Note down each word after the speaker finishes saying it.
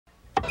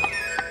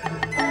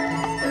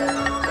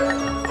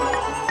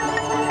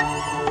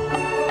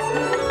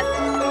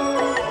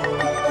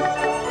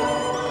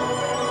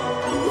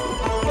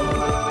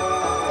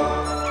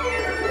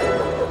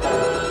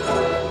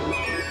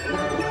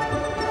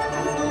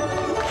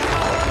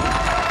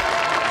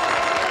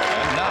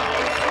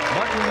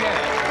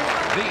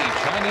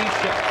Chinese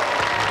chef.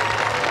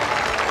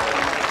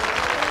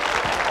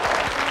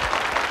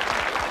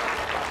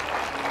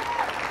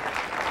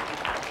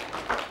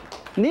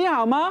 你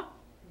好吗?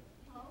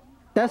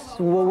 That's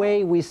the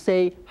way we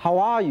say, how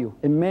are you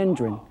in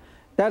Mandarin.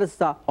 That is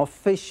the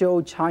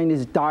official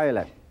Chinese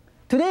dialect.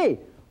 Today,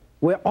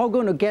 we're all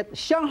going to get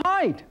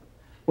Shanghai.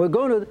 We're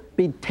going to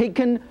be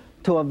taken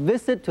to a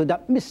visit to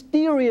that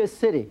mysterious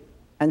city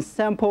and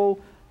sample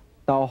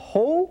the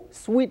whole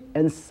sweet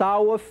and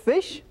sour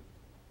fish,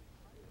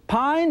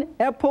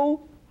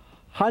 pineapple,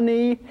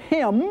 honey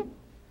ham,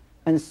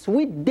 and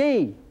sweet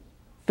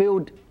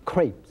date-filled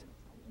crepes.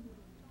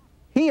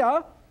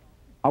 Here,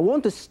 I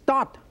want to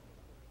start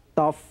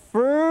the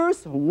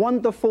first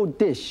wonderful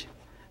dish.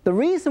 The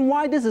reason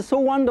why this is so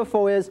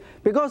wonderful is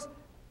because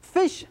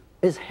fish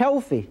is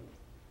healthy,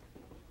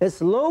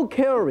 it's low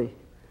calorie,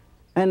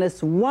 and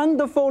it's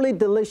wonderfully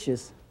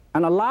delicious.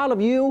 And a lot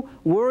of you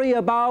worry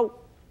about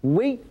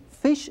weight.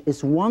 Fish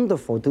is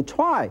wonderful to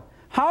try.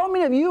 How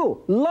many of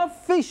you love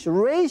fish?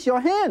 Raise your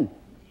hand.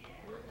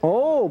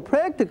 Oh,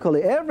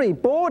 practically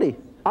everybody,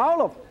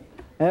 all of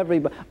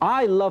everybody.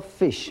 I love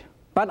fish,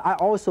 but I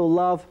also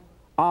love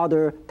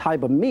other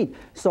type of meat.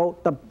 So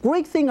the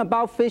great thing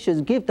about fish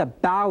is give the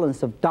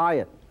balance of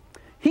diet.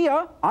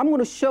 Here, I'm going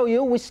to show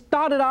you, we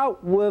started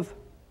out with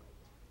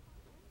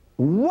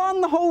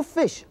one whole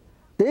fish.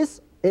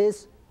 This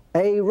is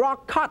a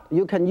rock cut.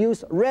 You can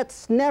use red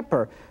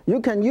snapper.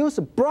 You can use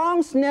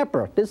brown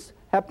snapper. This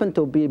happened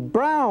to be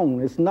brown.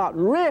 It's not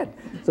red.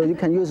 So you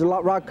can use a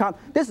rock cut.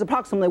 This is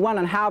approximately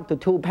 1.5 to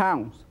 2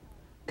 pounds.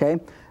 Okay?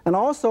 And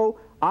also,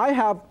 I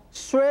have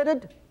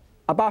shredded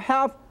about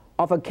half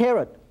of a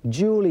carrot,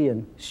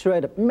 julienne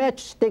shredded,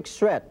 matchstick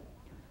shred.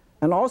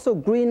 And also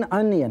green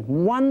onion,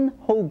 1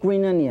 whole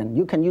green onion.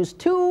 You can use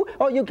 2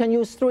 or you can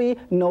use 3.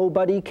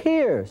 Nobody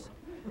cares.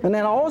 And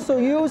then also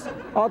use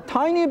a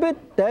tiny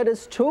bit, that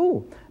is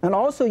true. And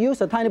also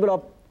use a tiny bit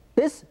of,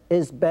 this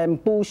is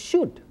bamboo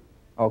shoot,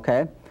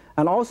 okay?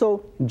 And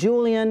also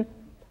julienne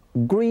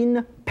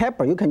green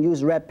pepper, you can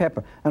use red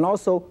pepper. And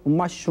also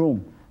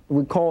mushroom,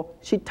 we call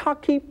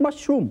shiitake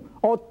mushroom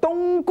or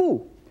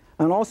donggu.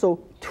 And also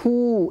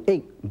 2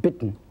 egg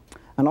bitten.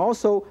 And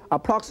also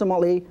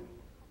approximately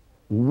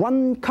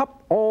 1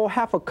 cup or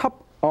half a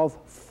cup of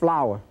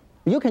flour.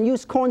 You can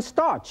use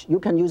cornstarch, you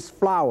can use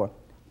flour,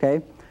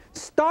 okay?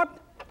 Start.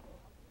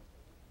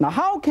 Now,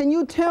 how can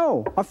you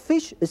tell a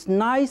fish is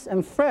nice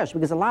and fresh?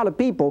 Because a lot of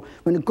people,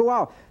 when they go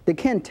out, they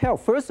can't tell.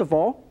 First of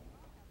all,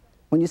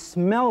 when you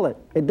smell it,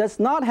 it does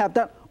not have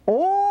that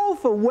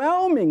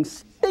overwhelming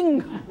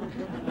sting.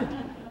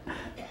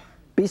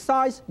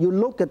 Besides, you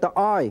look at the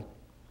eye.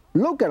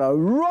 Look at a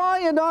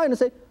right eye and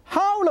say,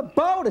 how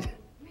about it?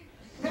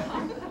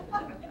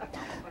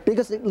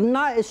 Because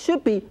it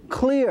should be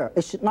clear.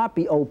 It should not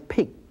be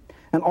opaque.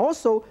 And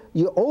also,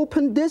 you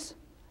open this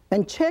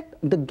and check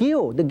the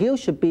gill. The gill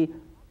should be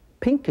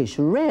pinkish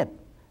red.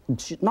 It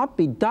should not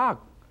be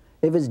dark.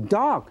 If it's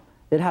dark,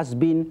 it has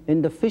been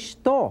in the fish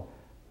store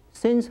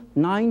since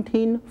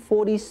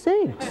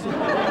 1946.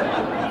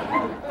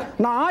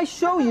 Now I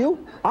show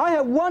you, I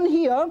have one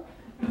here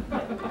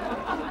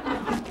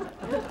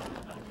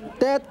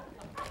that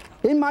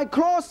in my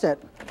closet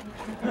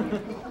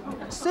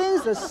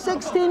since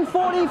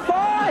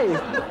 1645.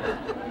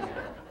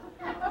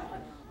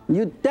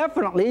 You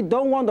definitely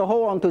don't want to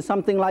hold on to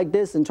something like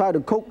this and try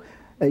to cook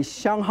a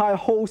Shanghai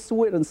whole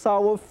sweet and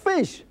sour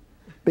fish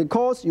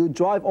because you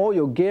drive all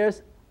your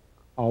gears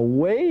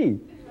away.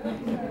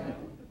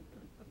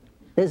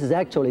 This is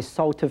actually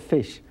salted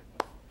fish.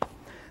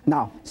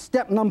 Now,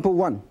 step number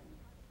 1.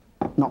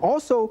 Now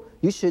also,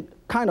 you should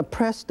kind of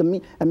press the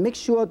meat and make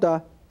sure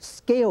the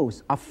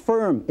scales are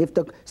firm. If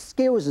the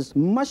scales is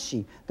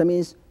mushy, that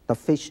means the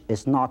fish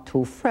is not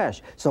too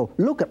fresh. So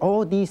look at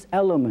all these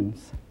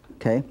elements,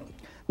 okay?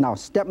 Now,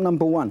 step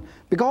number 1.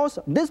 Because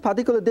this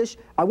particular dish,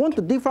 I want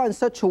to deep fry in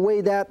such a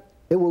way that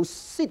it will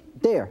sit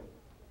there.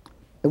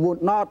 It will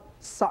not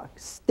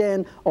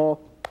stand or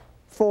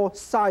fall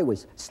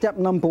sideways. Step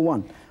number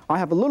 1. I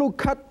have a little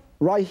cut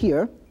right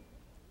here.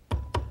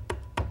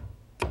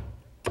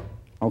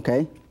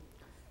 Okay.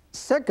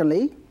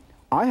 Secondly,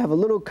 I have a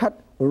little cut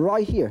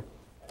right here.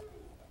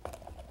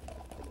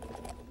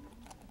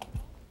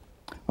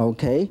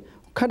 Okay.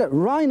 Cut it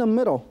right in the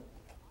middle.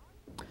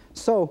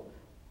 So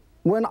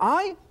when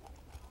I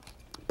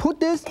put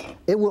this,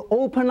 it will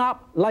open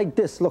up like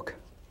this, look.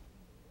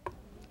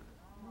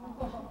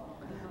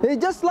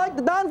 It's just like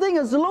the darn thing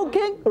is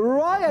looking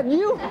right at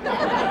you.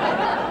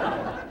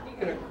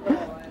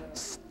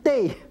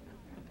 Stay.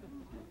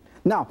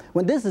 Now,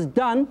 when this is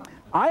done,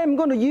 I am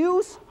going to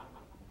use,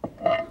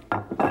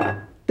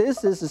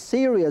 this is a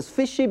serious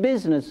fishy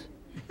business.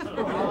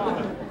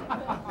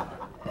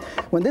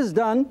 When this is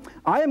done,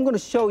 I am going to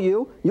show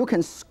you, you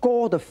can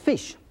score the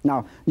fish.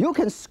 Now, you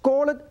can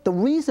score it, the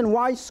reason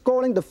why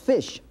scoring the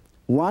fish.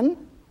 1,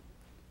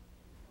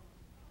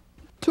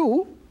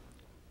 2,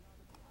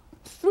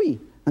 3,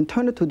 and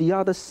turn it to the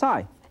other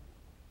side.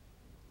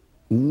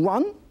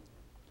 1,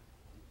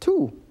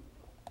 2,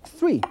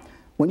 3.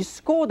 When you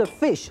score the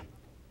fish,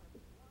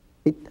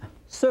 it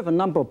serve a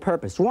number of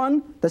purposes.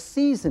 One, the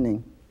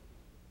seasoning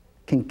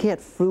can get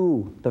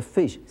through the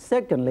fish.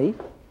 Secondly,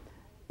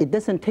 it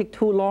doesn't take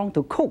too long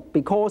to cook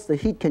because the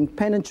heat can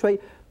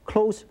penetrate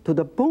close to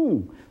the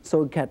bone,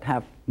 so it can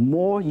have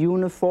more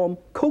uniform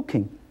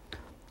cooking.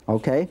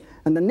 Okay,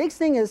 and the next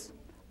thing is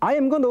I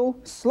am going to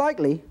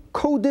slightly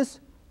coat this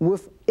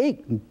with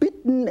egg,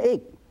 beaten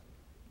egg.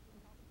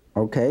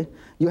 Okay,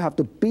 you have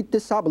to beat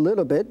this up a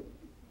little bit.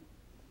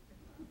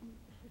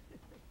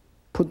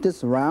 Put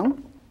this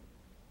around.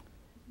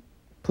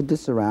 Put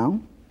this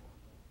around.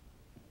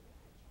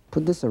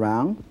 Put this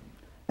around.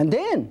 And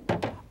then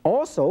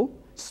also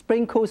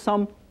sprinkle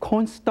some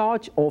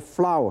cornstarch or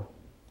flour.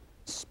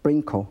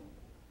 Sprinkle,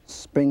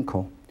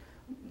 sprinkle.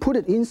 Put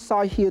it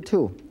inside here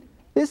too.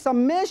 It's a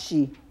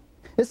messy,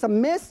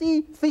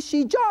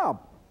 fishy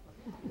job.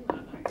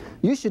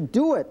 You should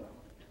do it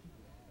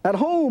at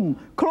home.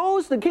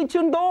 Close the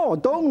kitchen door.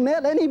 Don't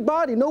let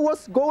anybody know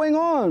what's going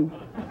on.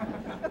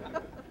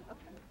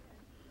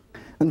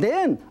 And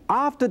then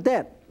after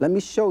that, let me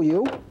show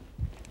you.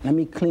 Let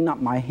me clean up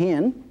my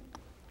hand.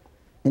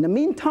 In the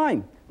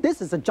meantime,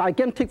 this is a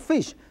gigantic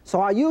fish,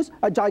 so I use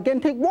a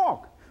gigantic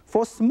wok.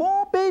 For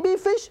small baby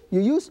fish,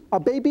 you use a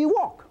baby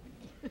wok.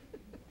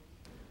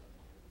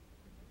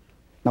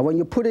 Now when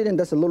you put it in,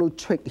 there's a little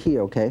trick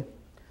here, okay?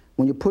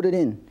 When you put it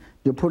in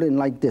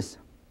like this.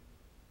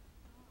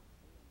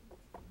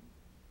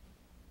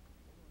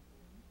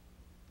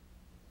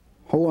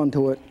 Hold on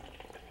to it.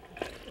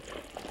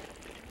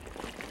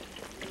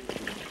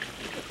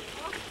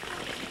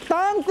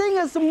 Damn thing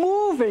is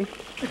moving.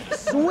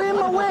 Swim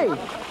away.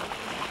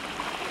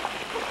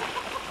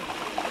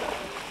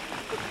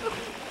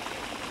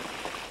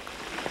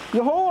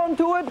 You hold on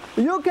to it,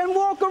 you can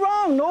walk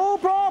around, no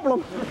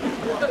problem.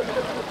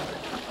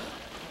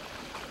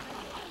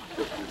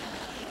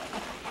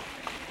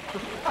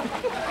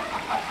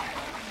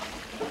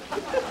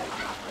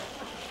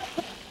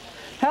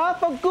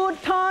 Have a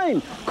good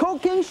time.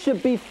 Cooking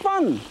should be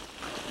fun.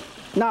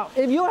 Now,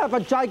 if you have a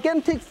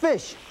gigantic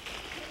fish,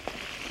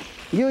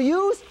 you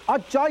use a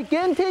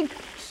gigantic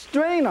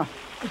strainer.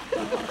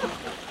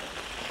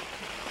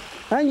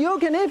 And you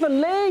can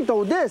even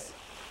ladle this.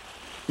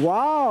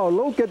 Wow,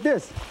 look at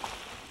this.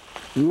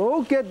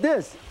 Look at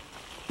this.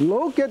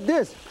 Look at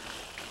this.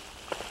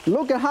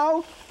 Look at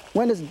how,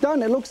 when it's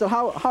done, it looks at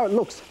how it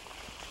looks.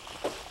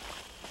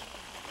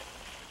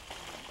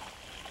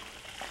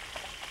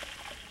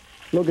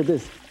 Look at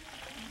this.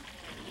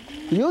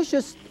 You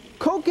should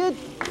cook it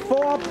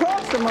for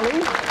approximately.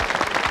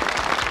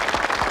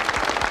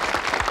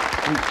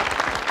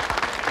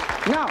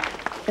 Now,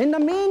 in the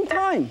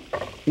meantime,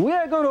 we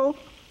are going to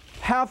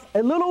have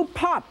a little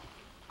pot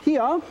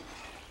here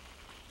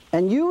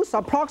and use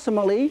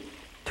approximately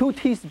 2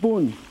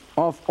 teaspoons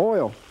of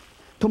oil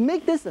to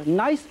make this a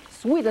nice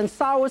sweet and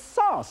sour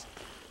sauce.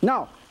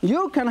 Now,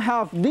 you can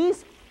have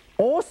this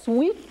all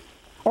sweet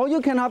or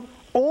you can have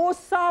all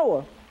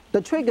sour.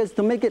 The trick is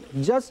to make it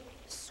just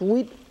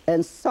sweet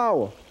and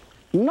sour.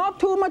 Not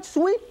too much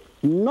sweet,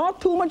 not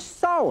too much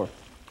sour.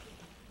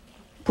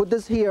 Put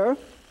this here.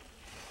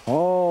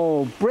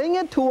 Oh, bring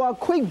it to a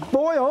quick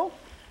boil.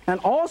 And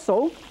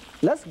also,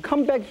 let's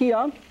come back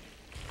here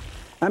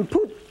and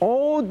put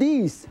all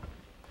these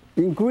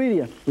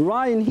ingredients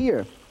right in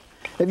here.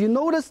 If you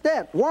notice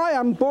that, while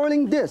I'm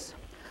boiling this,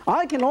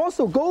 I can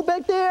also go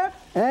back there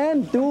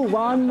and do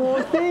one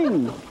more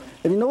thing.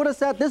 If you notice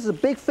that this is a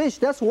big fish,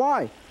 that's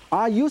why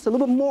I use a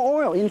little bit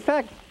more oil. In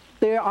fact,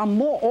 there are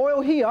more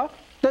oil here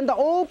than the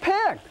old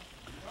pack,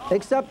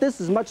 except this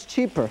is much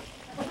cheaper.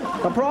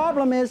 The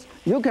problem is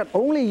you can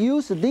only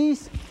use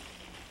these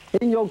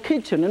in your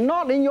kitchen and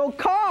not in your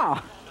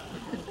car.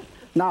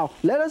 Now,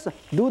 let us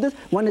do this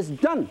when it's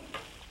done.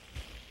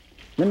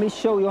 Let me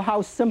show you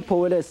how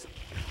simple it is.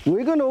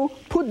 We're going to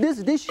put this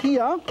dish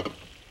here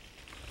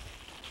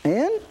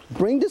and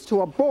bring this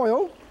to a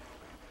boil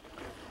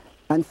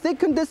and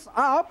thicken this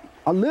up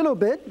a little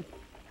bit.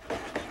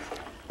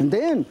 And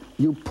then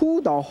you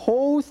pull the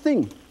whole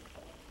thing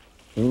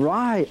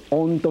right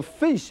on the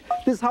fish.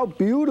 This is how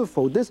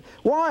beautiful this.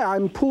 Why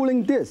I'm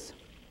pulling this.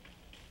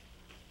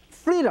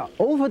 Frida,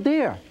 over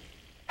there,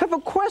 have a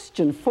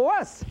question for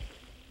us.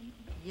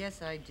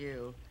 Yes, I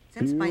do.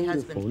 Since my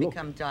husband's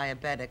become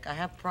diabetic, I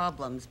have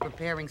problems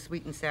preparing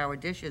sweet and sour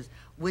dishes,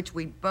 which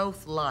we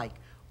both like.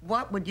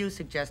 What would you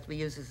suggest we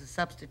use as a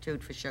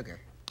substitute for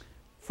sugar?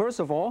 First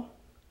of all,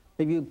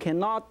 if you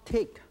cannot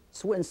take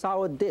sweet and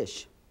sour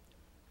dish,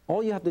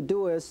 all you have to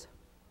do is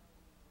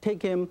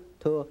take him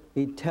to an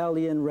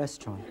Italian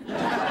restaurant.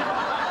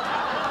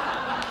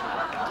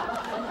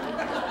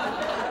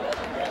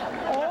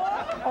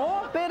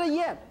 or better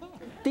yet,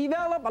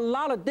 develop a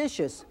lot of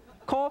dishes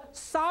called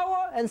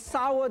sour and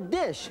sour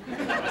dish.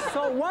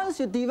 So once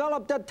you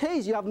develop that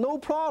taste, you have no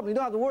problem. You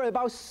don't have to worry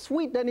about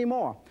sweet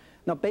anymore.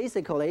 Now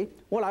basically,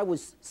 what I would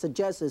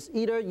suggest is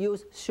either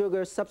use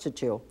sugar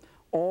substitute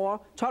or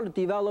try to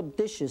develop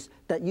dishes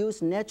that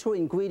use natural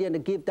ingredient to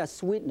give that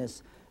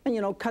sweetness. And,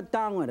 you know, cut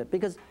down on it,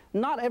 because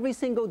not every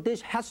single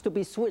dish has to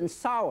be sweet and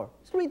sour.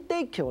 It's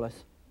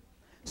ridiculous.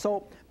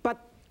 So,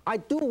 but I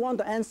do want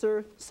to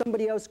answer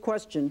somebody else's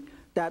question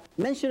that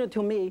mentioned it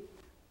to me.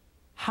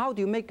 How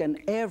do you make an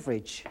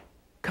average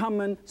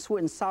common sweet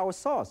and sour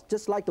sauce?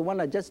 Just like the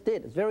one I just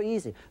did. It's very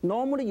easy.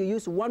 Normally, you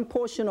use 1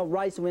 portion of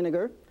rice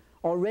vinegar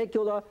or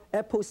regular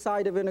apple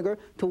cider vinegar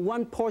to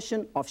 1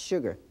 portion of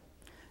sugar.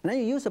 And then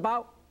you use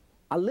about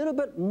a little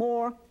bit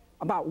more,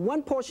 about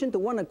 1 portion to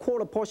 1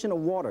 1/4 portion of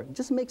water.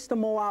 Just mix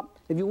them all up.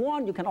 If you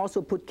want, you can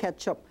also put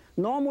ketchup.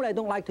 Normally, I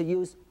don't like to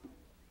use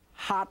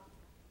hot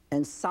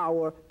and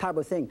sour type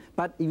of thing.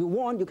 But if you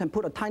want, you can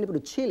put a tiny bit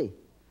of chili.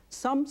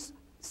 Some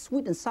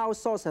sweet and sour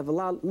sauce have a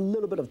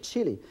little bit of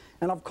chili.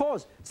 And of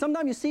course,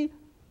 sometimes you see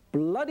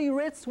bloody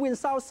red sweet and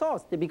sour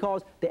sauce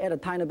because they add a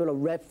tiny bit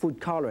of red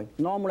food coloring.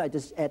 Normally, I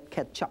just add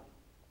ketchup.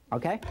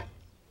 Okay?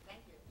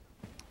 Thank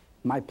you.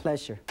 My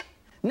pleasure.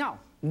 Now,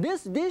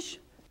 this dish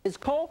is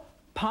called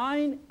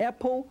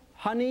pineapple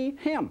honey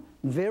ham.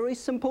 Very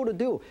simple to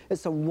do.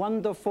 It's a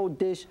wonderful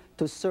dish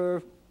to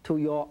serve to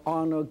your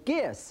honored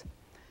guests.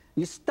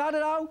 You start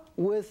it out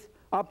with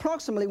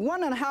approximately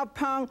 1 1/2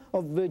 pounds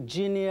of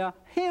Virginia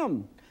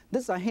ham.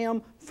 This is a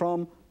ham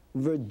from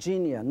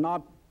Virginia,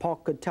 not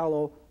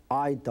Pocatello,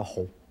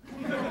 Idaho.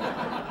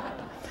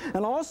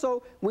 And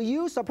also, we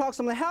use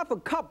approximately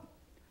 1/2 cup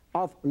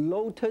of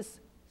lotus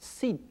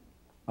seed.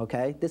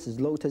 Okay, this is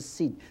lotus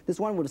seed. This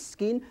one with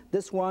skin,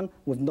 this one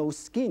with no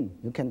skin.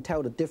 You can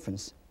tell the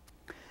difference.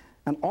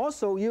 And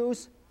also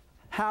use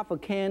 1/2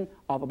 can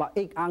of about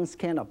 8-ounce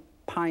can of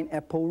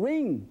pineapple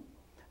ring.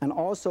 And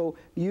also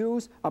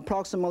use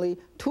approximately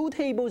 2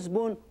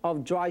 tablespoons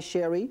of dry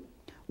sherry,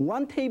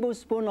 1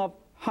 tablespoon of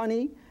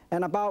honey,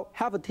 and about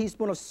 1/2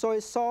 teaspoon of soy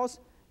sauce,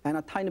 and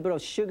a tiny bit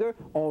of sugar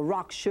or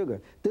rock sugar.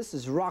 This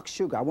is rock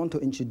sugar I want to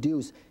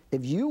introduce.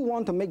 If you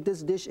want to make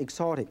this dish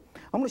exotic,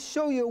 I'm going to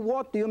show you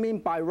what do you mean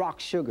by rock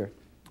sugar.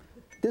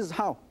 This is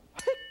how.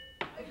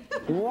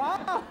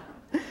 Wow!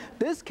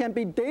 This can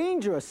be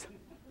dangerous.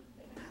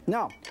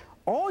 Now,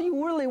 all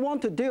you really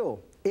want to do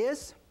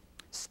is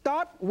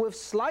start with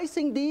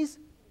slicing these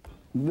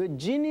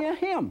Virginia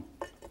ham.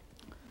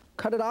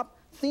 Cut it up,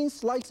 thin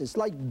slices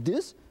like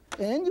this,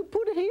 and you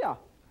put it here.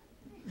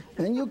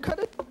 And you cut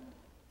it,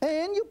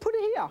 and you put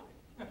it here.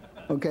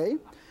 Okay?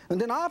 And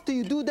then after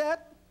you do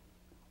that,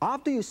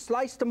 after you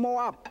slice them all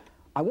up,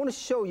 I want to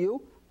show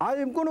you, I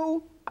am going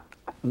to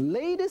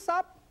lay this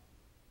up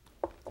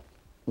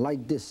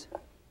like this.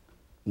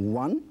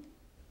 1,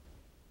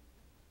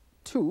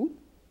 2,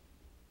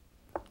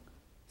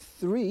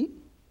 3,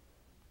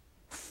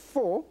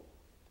 4,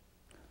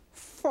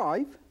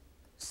 5,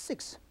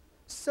 6,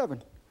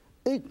 7,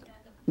 8,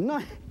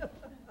 9.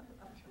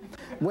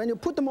 When you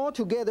put them all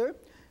together,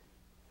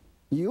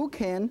 you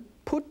can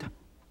put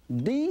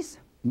this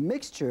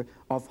mixture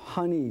of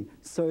honey,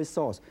 soy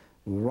sauce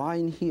right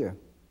in here.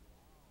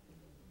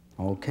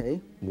 Okay,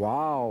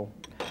 wow.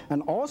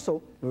 And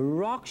also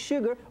rock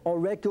sugar or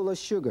regular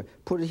sugar,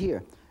 put it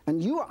here.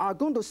 And you are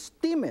going to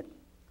steam it.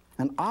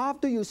 And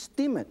after you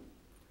steam it,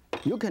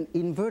 you can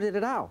invert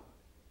it out.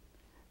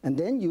 And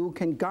then you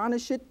can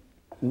garnish it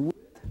with,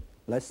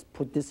 let's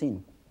put this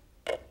in.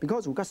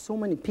 Because we've got so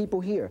many people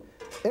here,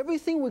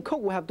 everything we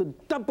cook, we have to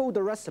double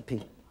the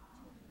recipe.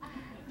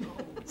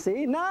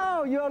 See,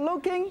 now you're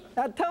looking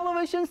at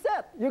television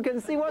set. You can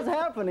see what's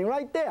happening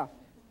right there.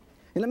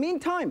 In the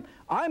meantime,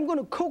 I'm going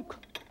to cook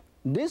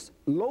this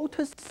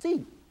lotus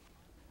seed.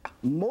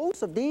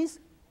 Most of these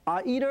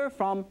are either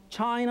from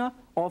China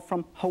or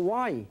from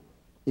Hawaii.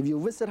 If you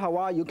visit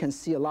Hawaii, you can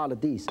see a lot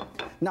of these.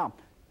 Now,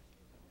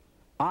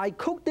 I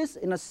cook this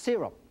in a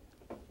syrup.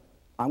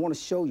 I want to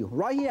show you.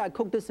 Right here, I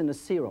cook this in a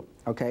syrup,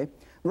 okay?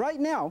 Right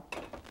now,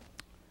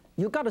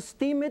 you got to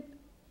steam it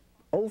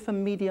over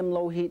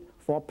medium-low heat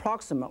for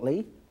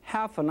approximately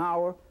half an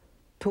hour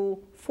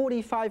to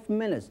 45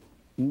 minutes,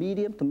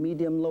 medium to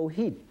medium-low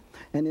heat.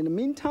 And in the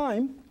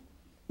meantime,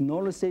 in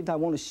order to save, I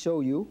want to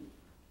show you,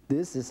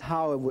 this is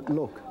how it would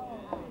look.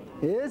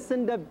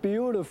 Isn't that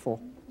beautiful?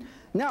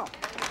 Now,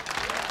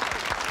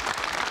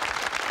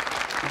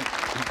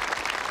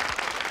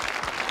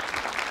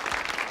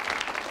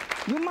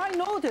 you might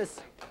notice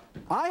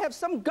I have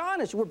some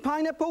garnish with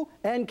pineapple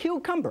and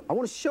cucumber. I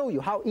want to show you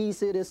how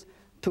easy it is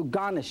to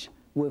garnish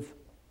with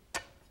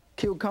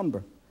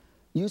cucumber.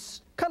 You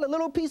cut a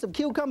little piece of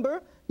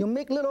cucumber, you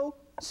make little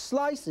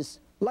slices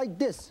like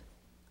this,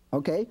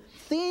 okay?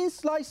 Thin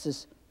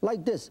slices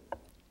like this,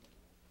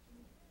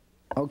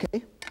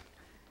 okay?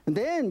 And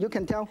then you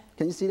can tell,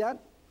 can you see that?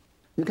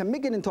 You can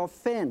make it into a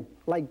fan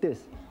like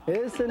this.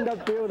 Isn't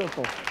that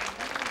beautiful?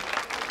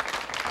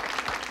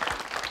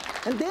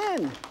 And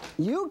then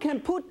you can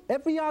put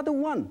every other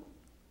one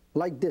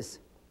like this.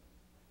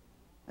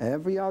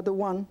 Every other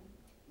one.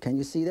 Can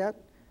you see that?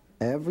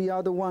 Every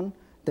other one.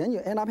 Then you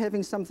end up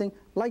having something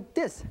like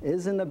this.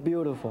 Isn't it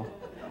beautiful?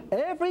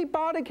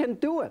 Everybody can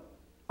do it.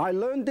 I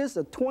learned this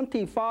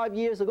 25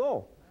 years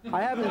ago.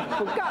 I haven't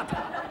forgot.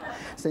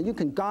 So you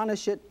can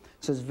garnish it,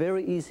 so it's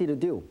very easy to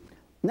do.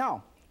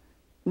 Now,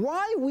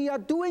 why we are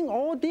doing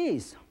all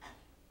these,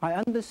 I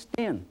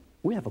understand.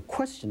 We have a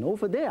question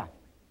over there.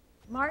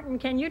 Martin,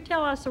 can you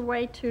tell us a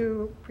way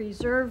to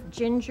preserve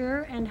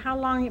ginger and how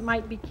long it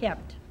might be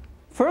kept?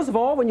 First of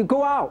all, when you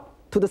go out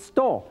to the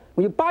store,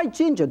 when you buy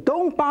ginger,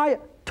 don't buy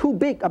too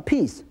big a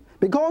piece.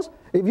 Because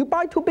if you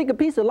buy too big a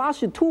piece, it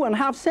lasts you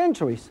 2.5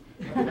 centuries.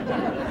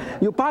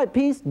 You buy a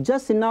piece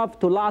just enough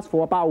to last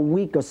for about a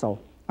week or so,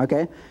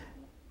 okay?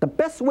 The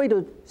best way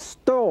to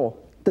store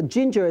the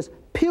ginger is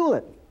peel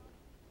it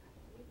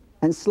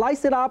and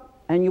slice it up,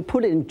 and you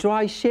put it in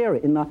dry sherry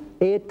in an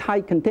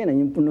airtight container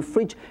in the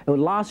fridge. It will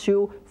last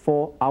you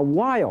for a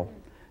while.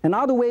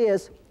 Another way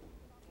is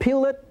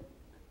peel it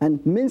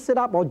and mince it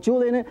up or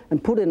julienne it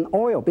and put it in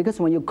oil, because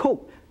when you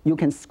cook, you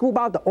can scoop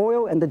out the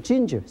oil and the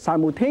ginger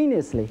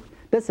simultaneously.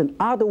 That's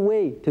another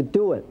way to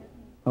do it,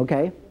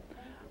 okay?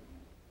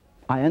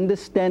 I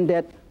understand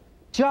that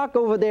Jack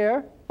over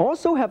there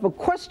also have a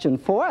question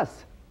for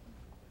us.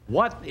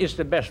 What is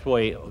the best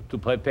way to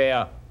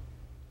prepare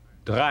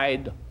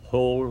dried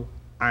whole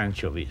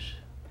anchovies?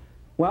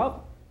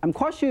 Well, I'm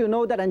quite sure you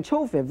know that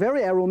anchovy is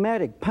very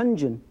aromatic,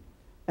 pungent,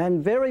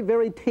 and very,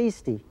 very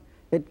tasty.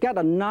 It got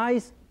a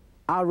nice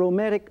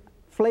aromatic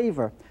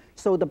flavor.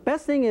 So the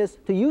best thing is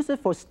to use it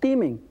for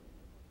steaming.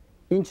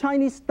 In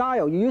Chinese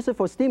style, you use it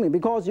for steaming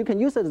because you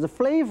can use it as a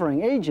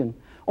flavoring agent,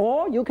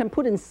 or you can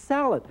put in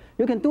salad.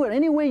 You can do it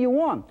any way you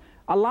want.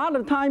 A lot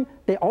of the time,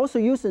 they also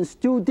use it in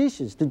stew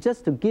dishes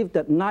just to give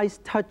that nice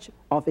touch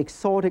of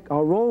exotic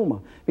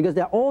aroma, because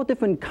they're all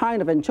different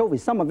kind of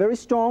anchovies. Some are very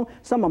strong,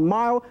 some are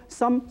mild,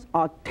 some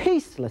are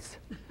tasteless.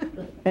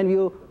 And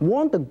you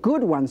want the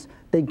good ones,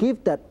 they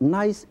give that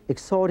nice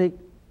exotic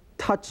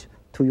touch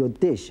to your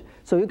dish.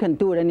 So you can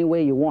do it any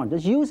way you want.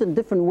 Just use it in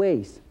different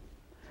ways.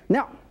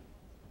 Now,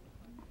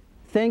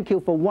 thank you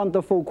for a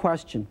wonderful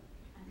question.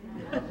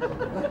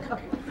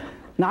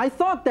 Now, I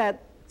thought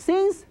that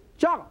since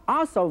Jack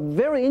asked a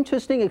very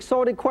interesting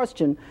exotic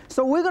question,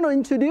 so we're going to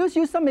introduce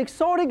you some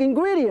exotic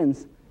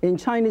ingredients in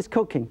Chinese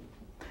cooking.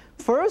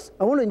 First,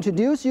 I want to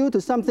introduce you to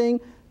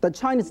something the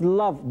Chinese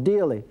love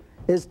dearly.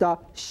 It's the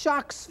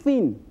shark's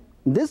fin.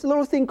 This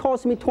little thing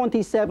cost me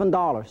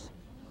 $27.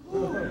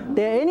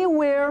 They're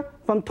anywhere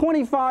from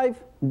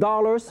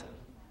 $25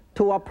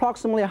 to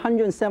approximately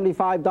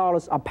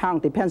 $175 a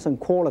pound, depends on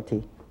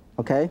quality,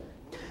 okay?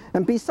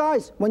 And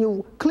besides, when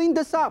you clean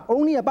this up,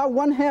 only about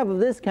 1/2 of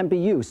this can be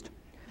used.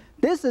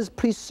 This is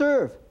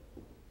preserved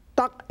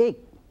duck egg,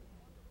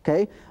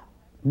 okay?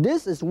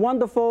 This is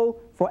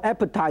wonderful for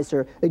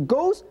appetizer. It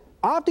goes,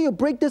 after you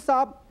break this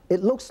up,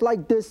 it looks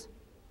like this.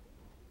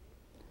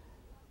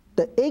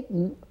 The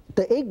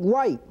egg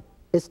white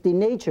is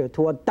denatured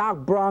to a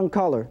dark brown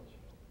color.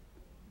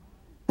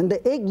 And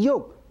the egg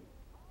yolk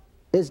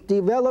is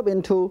developed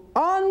into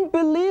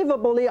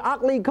unbelievably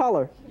ugly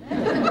color.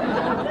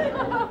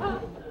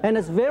 And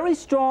it's very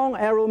strong,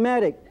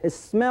 aromatic. It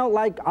smells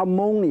like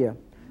ammonia.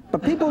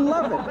 But people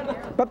love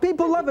it. But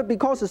people love it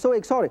because it's so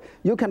exotic.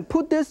 You can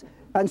put this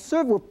and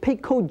serve with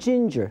pickled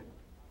ginger.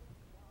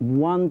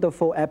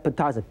 Wonderful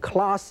appetizer,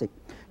 classic.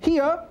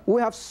 Here, we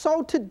have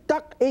salted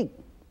duck egg.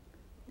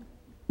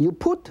 You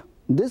put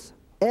this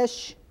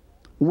ash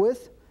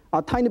with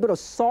a tiny bit of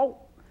salt,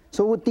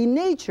 so it will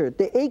denature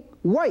the egg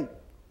white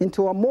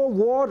into a more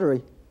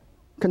watery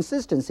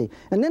consistency.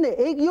 And then the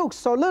egg yolk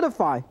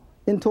solidify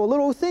into a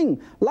little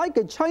thing, like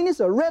a Chinese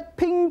red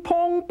ping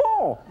pong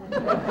ball.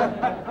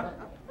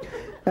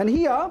 And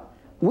here,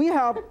 we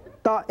have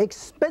the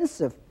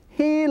expensive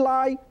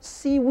hairline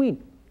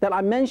seaweed that I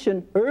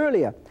mentioned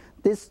earlier.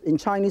 This in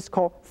Chinese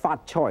called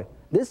fat choy.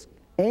 This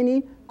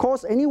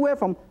costs anywhere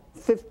from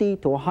 $50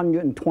 to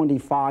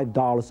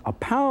 $125 a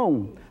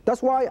pound.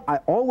 That's why I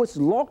always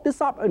lock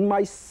this up in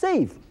my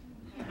safe.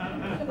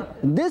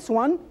 This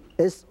one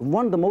is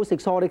one of the most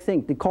exotic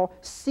things. They call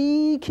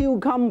sea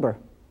cucumber.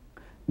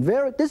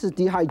 This is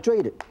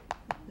dehydrated.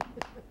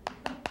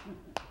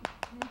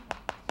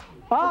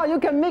 You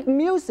can make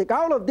music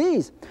out of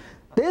these.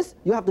 This,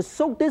 you have to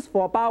soak this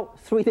for about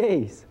 3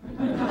 days.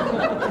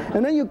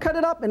 And then you cut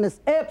it up and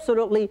it's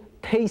absolutely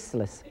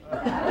tasteless.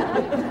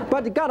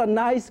 But it got a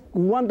nice,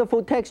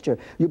 wonderful texture.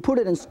 You put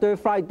it in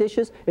stir-fried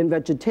dishes, in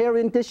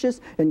vegetarian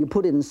dishes, and you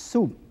put it in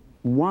soup.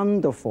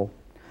 Wonderful.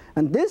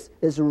 And this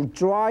is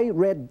dry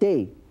red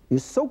day. You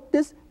soak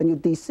this and you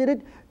de-sit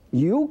it.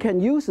 You can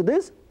use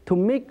this to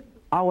make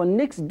our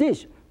next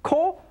dish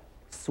called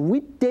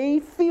Sweet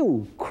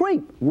Date-filled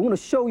Crepes. We're going to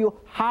show you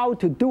how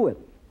to do it.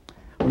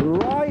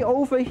 Right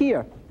over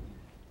here.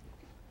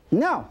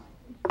 Now,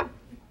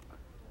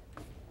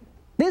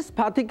 this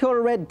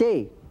particular red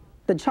day,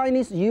 the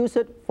Chinese use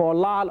it for a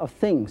lot of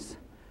things.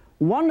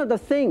 One of the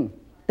things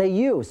they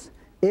use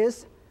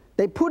is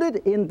they put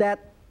it in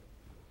that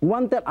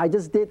one that I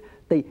just did,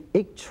 the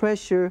egg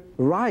treasure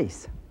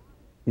rice.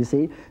 You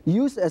see,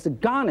 used as a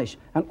garnish.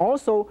 And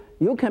also,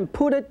 you can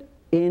put it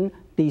in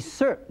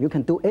dessert. You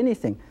can do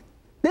anything.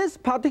 This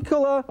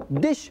particular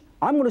dish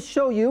I'm going to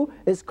show you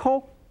is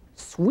called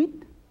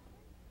Sweet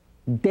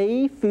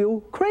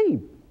Date-filled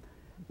Crepes.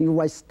 You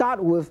will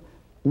start with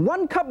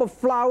 1 cup of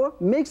flour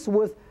mixed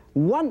with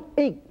 1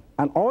 egg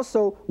and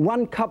also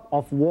 1 cup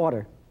of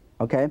water.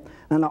 okay?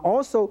 And I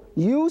also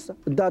use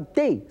the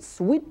date,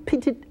 sweet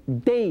pitted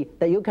date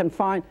that you can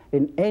find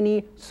in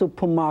any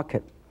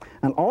supermarket.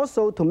 And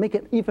also to make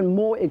it even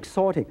more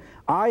exotic,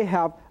 I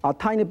have a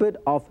tiny bit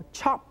of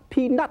chopped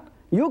peanut.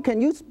 You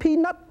can use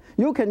peanut,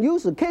 you can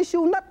use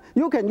cashew nut,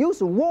 you can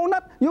use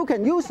walnut, you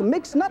can use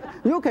mixed nut,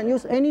 you can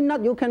use any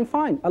nut you can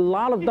find. A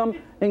lot of them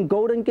in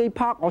Golden Gate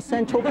Park or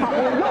Central Park,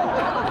 New York.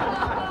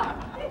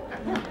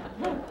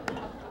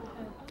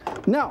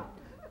 Now,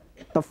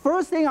 the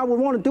first thing I would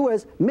want to do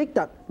is make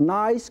that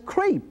nice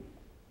crepe.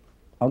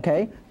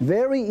 Okay,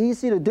 very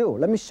easy to do.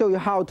 Let me show you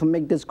how to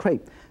make this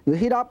crepe. You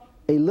heat up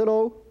a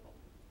little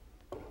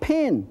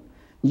pan.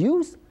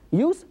 Use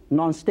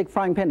non-stick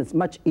frying pan. It's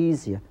much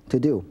easier to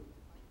do.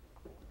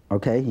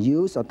 Okay,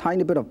 use a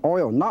tiny bit of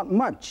oil, not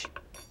much.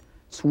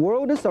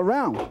 Swirl this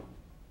around.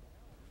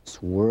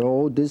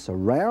 Swirl this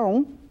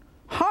around.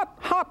 Hot,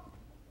 hot.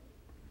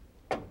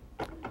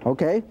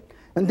 Okay,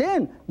 and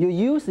then you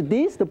use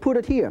this to put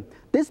it here.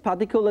 This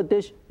particular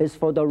dish is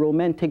for the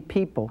romantic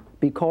people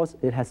because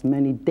it has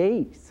many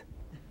days.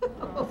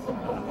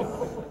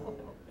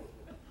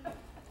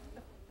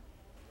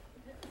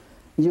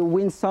 You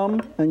win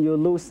some and you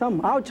lose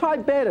some. I'll try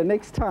better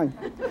next time.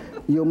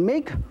 You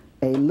make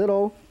a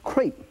little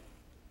crepe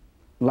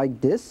like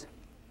this.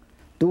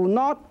 Do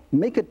not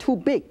make it too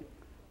big.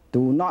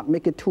 Do not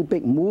make it too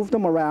big. Move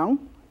them around.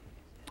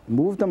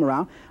 Move them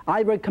around.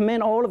 I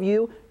recommend all of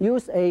you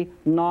use a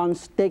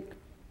non-stick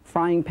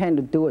frying pan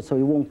to do it so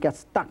you won't get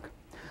stuck.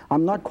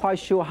 I'm not quite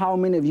sure how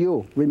many of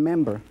you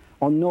remember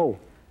or know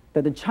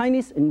that the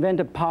Chinese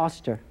invented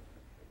pasta,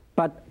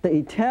 but the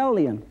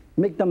Italian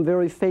make them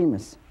very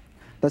famous.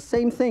 The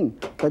same thing,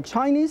 the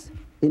Chinese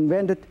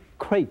invented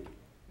crepe,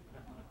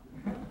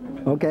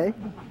 okay?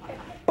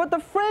 But the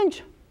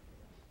French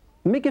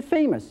make it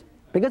famous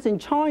because in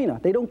China,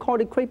 they don't call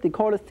it crepe, they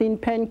call it thin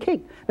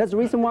pancake. That's the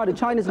reason why the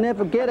Chinese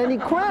never get any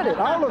credit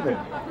out of it.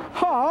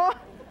 Huh?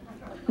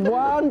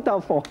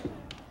 Wonderful.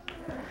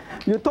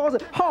 You toss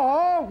it,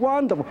 huh?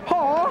 Wonderful,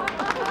 huh?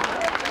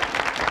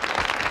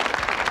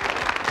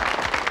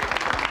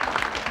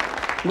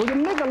 Well, you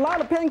make a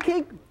lot of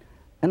pancake,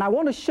 and I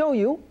want to show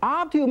you,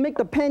 after you make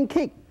the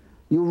pancake,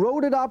 you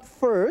roll it up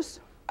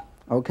first,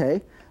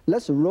 okay?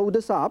 Let's roll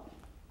this up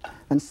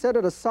and set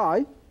it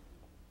aside.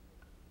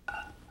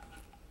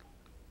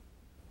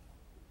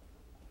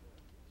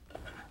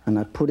 And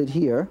I put it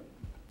here,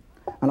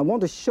 and I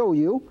want to show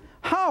you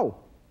how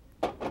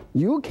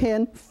you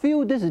can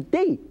fill this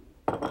date.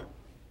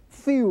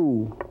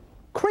 Fill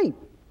crepe.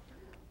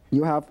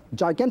 You have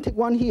gigantic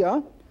one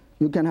here,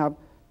 you can have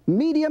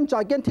medium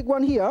gigantic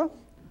one here,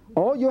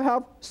 or you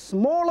have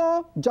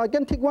smaller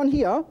gigantic one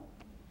here.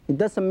 It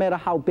doesn't matter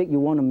how big you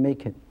want to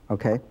make it,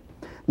 okay?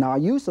 Now I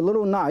use a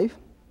little knife,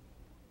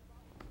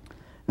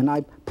 and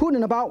I put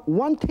in about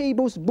 1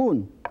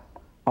 tablespoon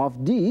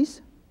of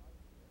these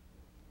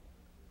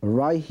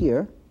right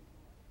here.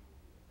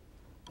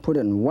 Put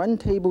in 1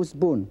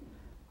 tablespoon.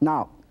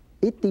 Now,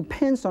 it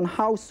depends on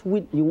how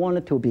sweet you want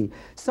it to be.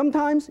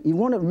 Sometimes you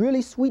want it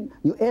really sweet,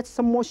 you add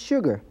some more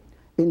sugar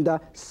in the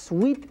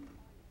sweet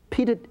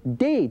pitted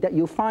date that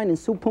you find in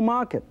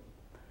supermarket.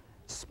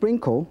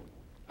 Sprinkle.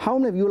 How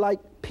many of you like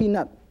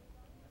peanut?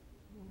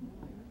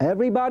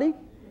 Everybody?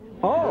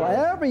 Oh,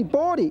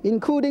 everybody,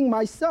 including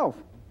myself.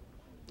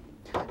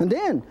 And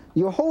then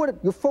you hold it,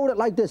 you fold it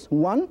like this.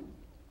 1,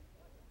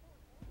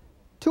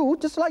 2,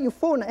 just like you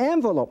fold an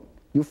envelope.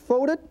 You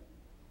fold it,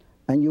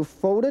 and you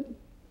fold it,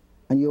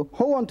 and you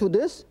hold on to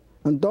this,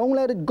 and don't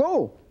let it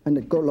go, and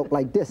it go look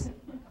like this.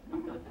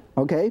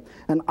 Okay?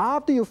 And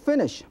after you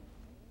finish,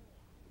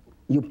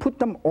 you put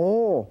them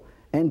all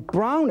and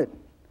brown it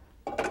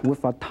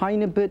with a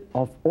tiny bit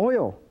of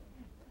oil.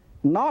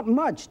 Not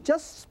much,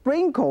 just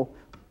sprinkle.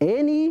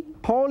 Any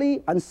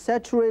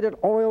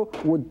polyunsaturated oil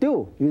would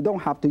do. You don't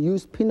have to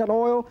use peanut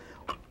oil.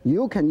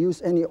 You can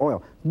use any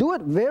oil. Do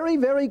it very,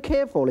 very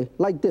carefully,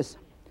 like this.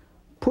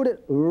 Put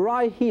it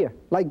right here,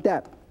 like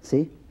that.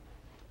 See?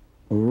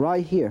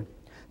 Right here.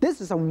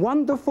 This is a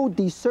wonderful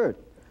dessert,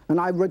 and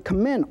I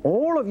recommend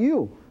all of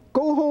you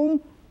go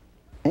home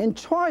and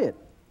try it.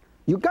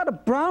 You gotta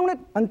brown it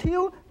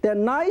until they're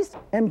nice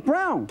and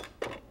brown.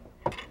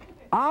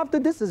 After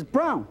this is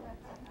brown,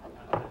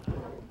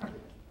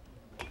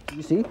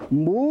 you see,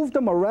 move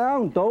them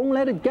around, don't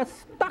let it get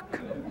stuck.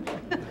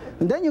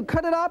 And then you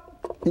cut it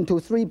up into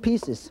 3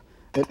 pieces.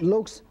 It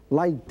looks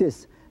like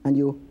this, and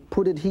you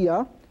put it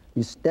here,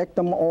 you stack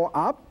them all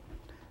up.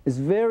 It's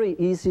very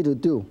easy to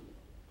do.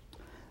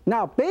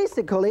 Now,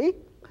 basically,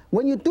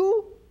 when you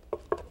do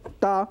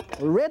the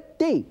red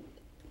date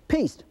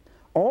paste,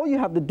 all you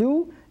have to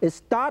do is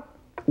start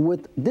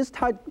with this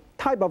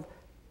type of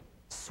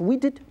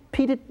sweetened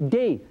pitted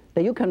date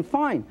that you can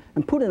find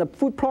and put in a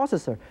food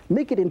processor.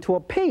 Make it into a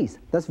paste.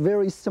 That's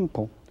very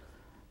simple.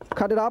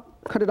 Cut it up,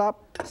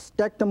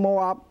 stack them all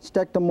up,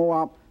 stack them all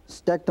up,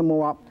 stack them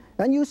all up,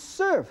 and you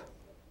serve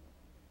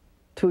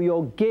to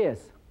your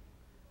guests.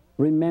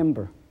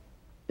 Remember,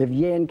 if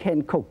Yan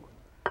can cook,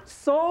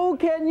 so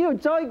can you.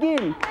 Joy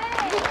Gin.